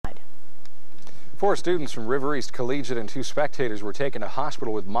4 students from River East Collegiate and 2 spectators were taken to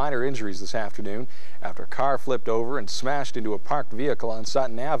hospital with minor injuries this afternoon after a car flipped over and smashed into a parked vehicle on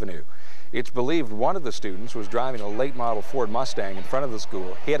Sutton Avenue. It's believed one of the students was driving a late model Ford Mustang in front of the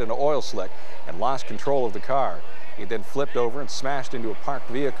school, hit an oil slick, and lost control of the car. It then flipped over and smashed into a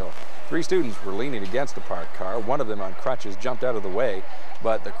parked vehicle. 3 students were leaning against the parked car. One of them on crutches jumped out of the way,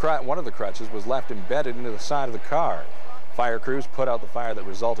 but one of the crutches was left embedded into the side of the car. Fire crews put out the fire that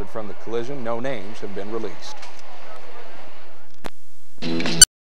resulted from the collision. No names have been released.